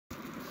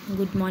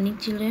Good morning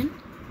children.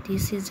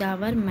 This is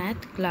our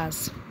math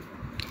class.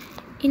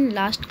 In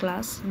last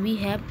class we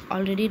have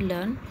already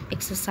learned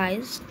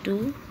exercise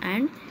 2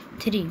 and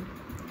 3.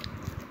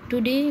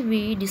 Today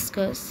we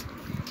discuss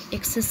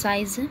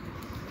exercise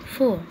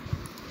 4.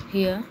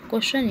 Here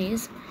question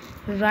is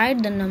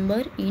write the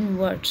number in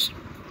words.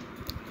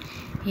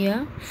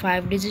 Here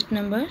 5 digit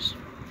numbers.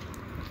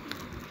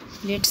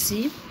 Let's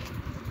see.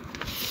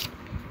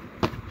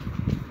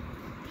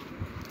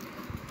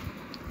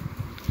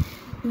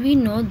 We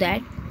know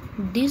that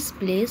this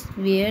place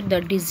where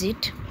the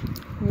digit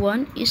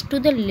 1 is to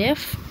the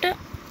left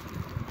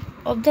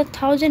of the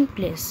thousand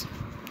place.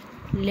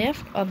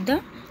 Left of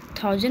the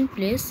thousand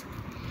place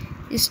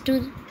is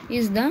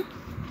the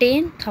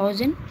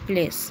 10,000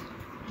 place.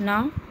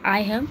 Now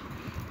I have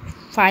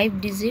 5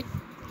 digit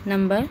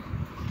number.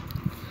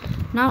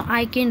 Now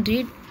I can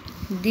read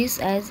this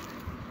as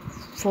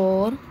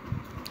 4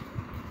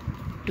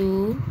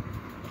 2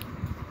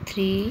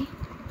 3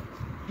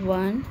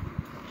 1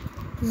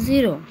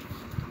 0.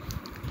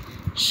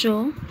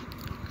 So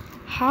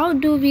how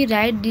do we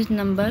write this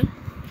number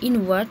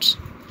in words,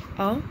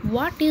 or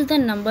what is the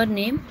number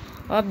name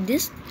of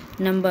this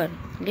number?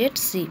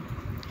 Let's see.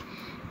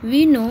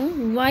 We know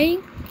why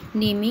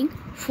naming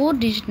 4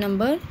 digit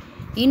number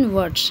in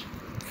words.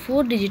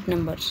 4 digit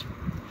numbers: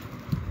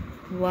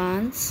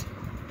 ones,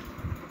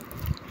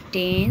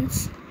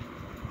 tens,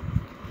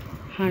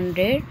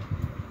 hundred,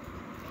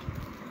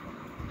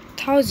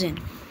 thousand.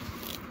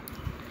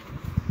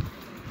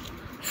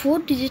 4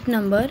 digit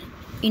number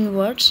in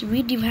words,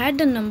 we divide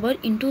the number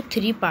into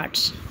 3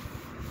 parts: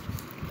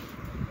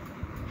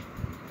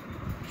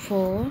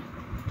 4,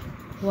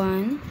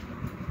 1,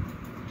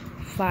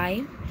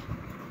 5,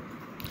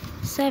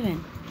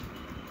 7.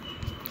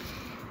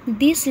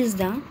 This is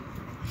the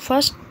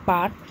first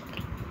part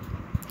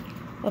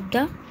of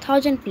the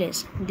thousand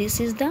place.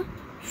 This is the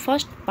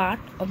first part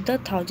of the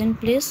thousand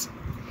place.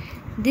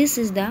 This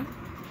is the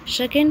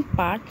second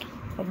part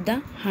of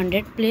the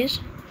hundred place,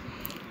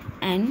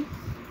 and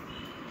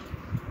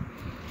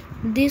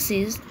this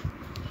is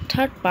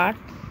third part,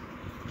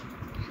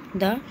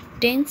 the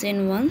tens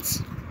and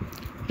ones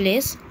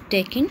place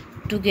taken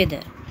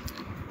together.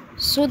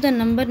 So the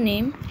number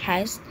name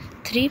has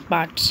 3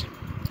 parts.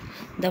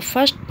 The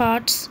first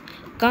parts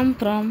come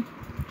from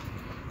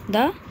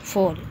the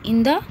 4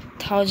 in the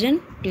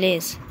thousand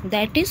place,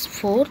 that is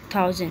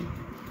 4,000.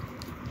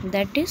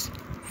 That is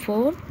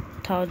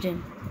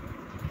 4,000.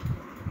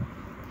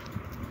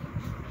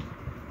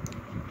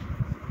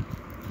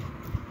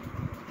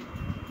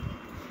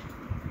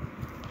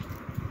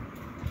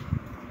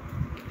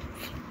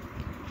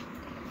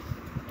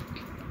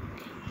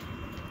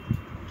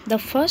 The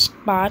first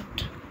part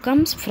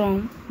comes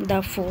from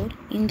the 4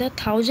 in the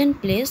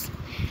thousand place,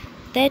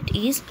 that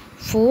is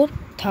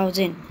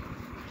 4,000.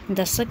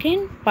 The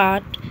second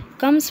part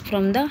comes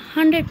from the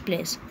hundred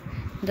place.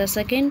 The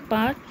second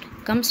part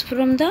comes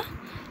from the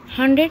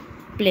hundred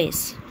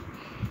place,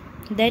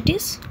 that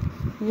is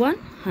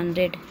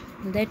 100.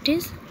 That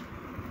is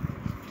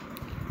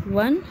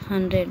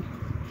 100.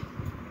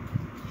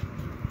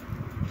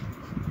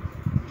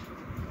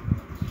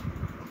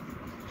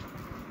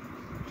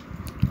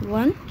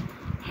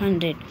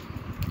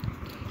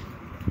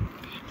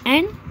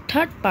 And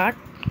third part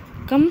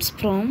comes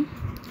from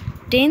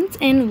tens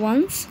and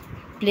ones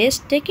place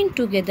taken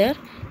together,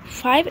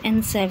 5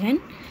 and 7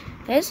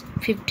 as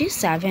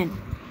 57.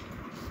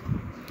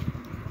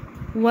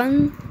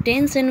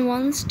 Tens and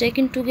ones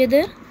taken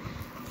together,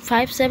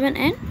 5, 7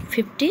 and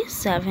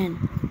 57.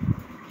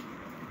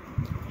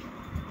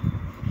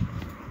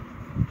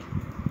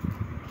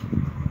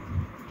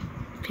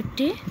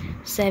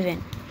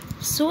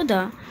 So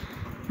the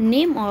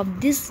name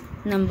of this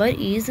number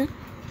is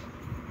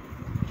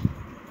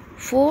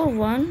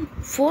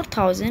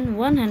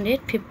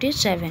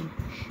 4157.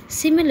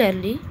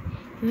 Similarly,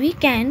 we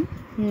can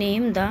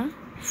name the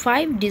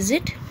 5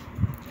 digit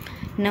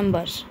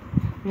numbers.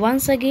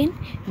 Once again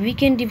we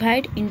can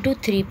divide into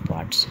 3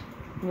 parts.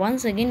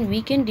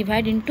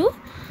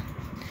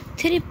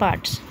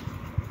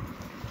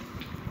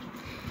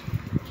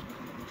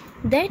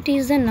 That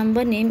is, the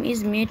number name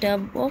is made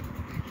up of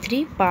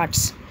 3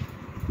 parts.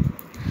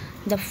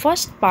 The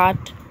first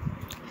part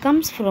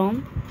comes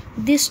from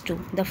these two.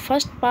 The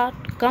first part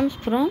comes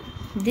from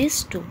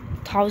these two,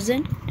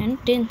 1000 and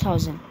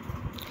 10,000.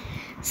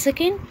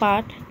 Second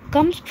part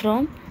comes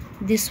from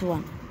this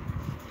one,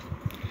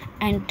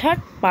 and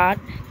third part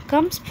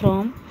comes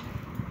from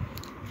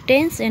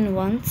tens and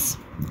ones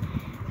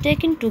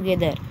taken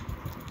together.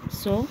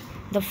 So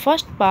the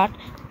first part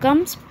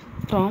comes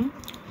from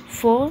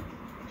 4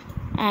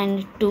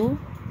 and 2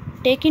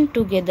 taken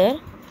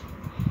together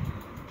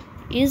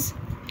is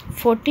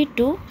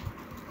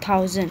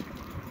 42,000.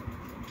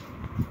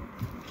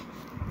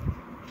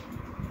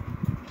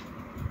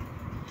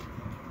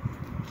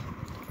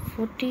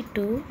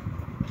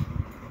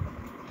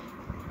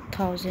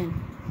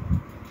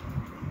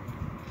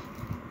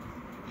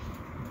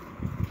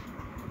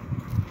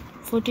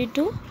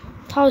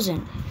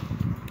 42,000.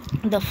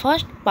 The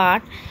first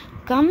part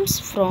comes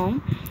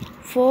from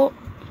 4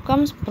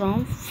 comes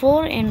from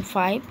 4 and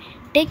 5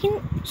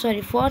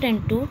 4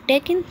 and 2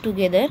 taken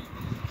together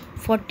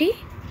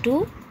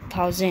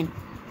 42,000.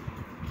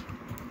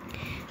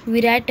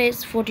 We write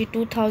as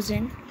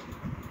 42,000.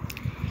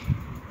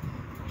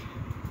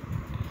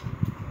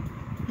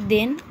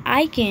 Then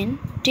I can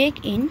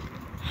take in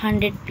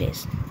 100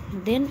 place.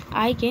 Then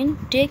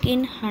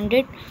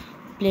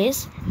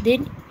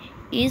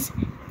is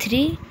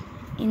 3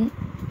 in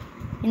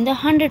the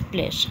 100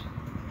 place.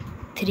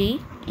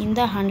 3 in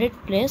the 100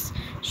 place,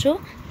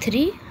 so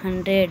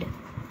 300.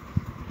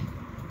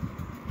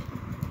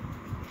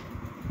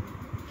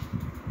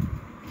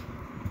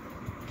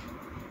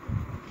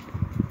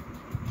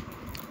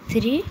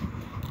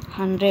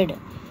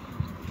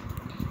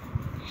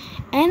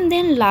 And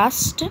then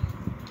last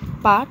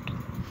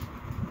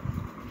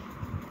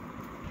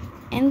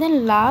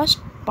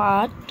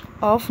part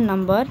of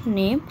number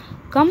name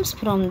comes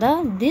from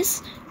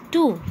this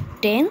two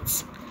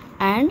tens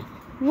and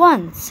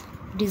ones.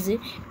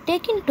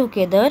 Taken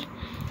together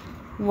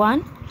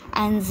 1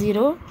 and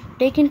 0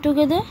 taken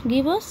together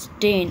give us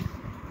 10.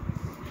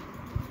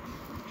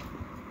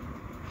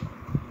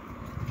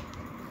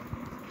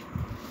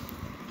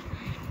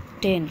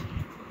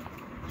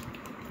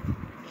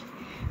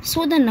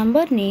 So the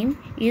number name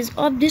is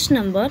of this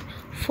number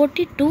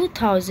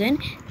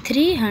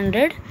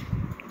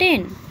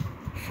 42,310.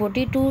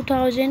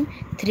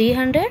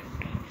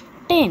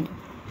 42,310.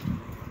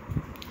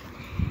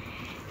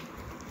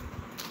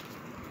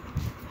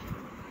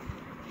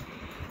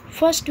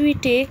 First we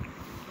take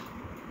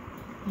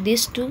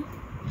these two.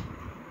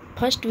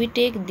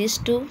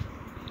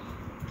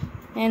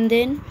 And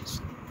then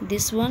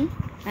this one,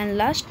 and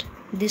last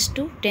these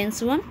two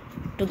tens one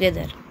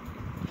together.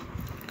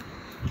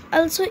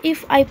 Also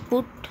if I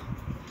put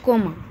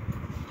comma,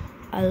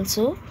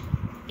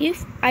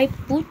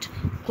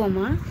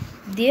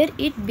 there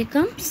it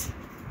becomes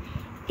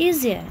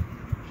easier.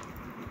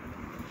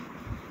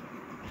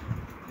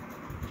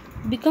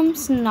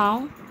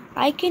 Now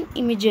I can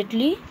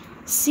immediately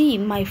see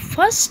my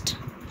first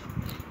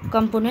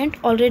component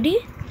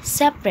already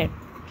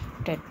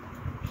separated.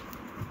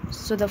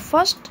 So the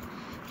first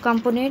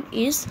component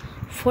is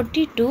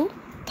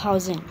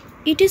 42,000.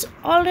 It is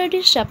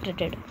already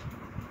separated.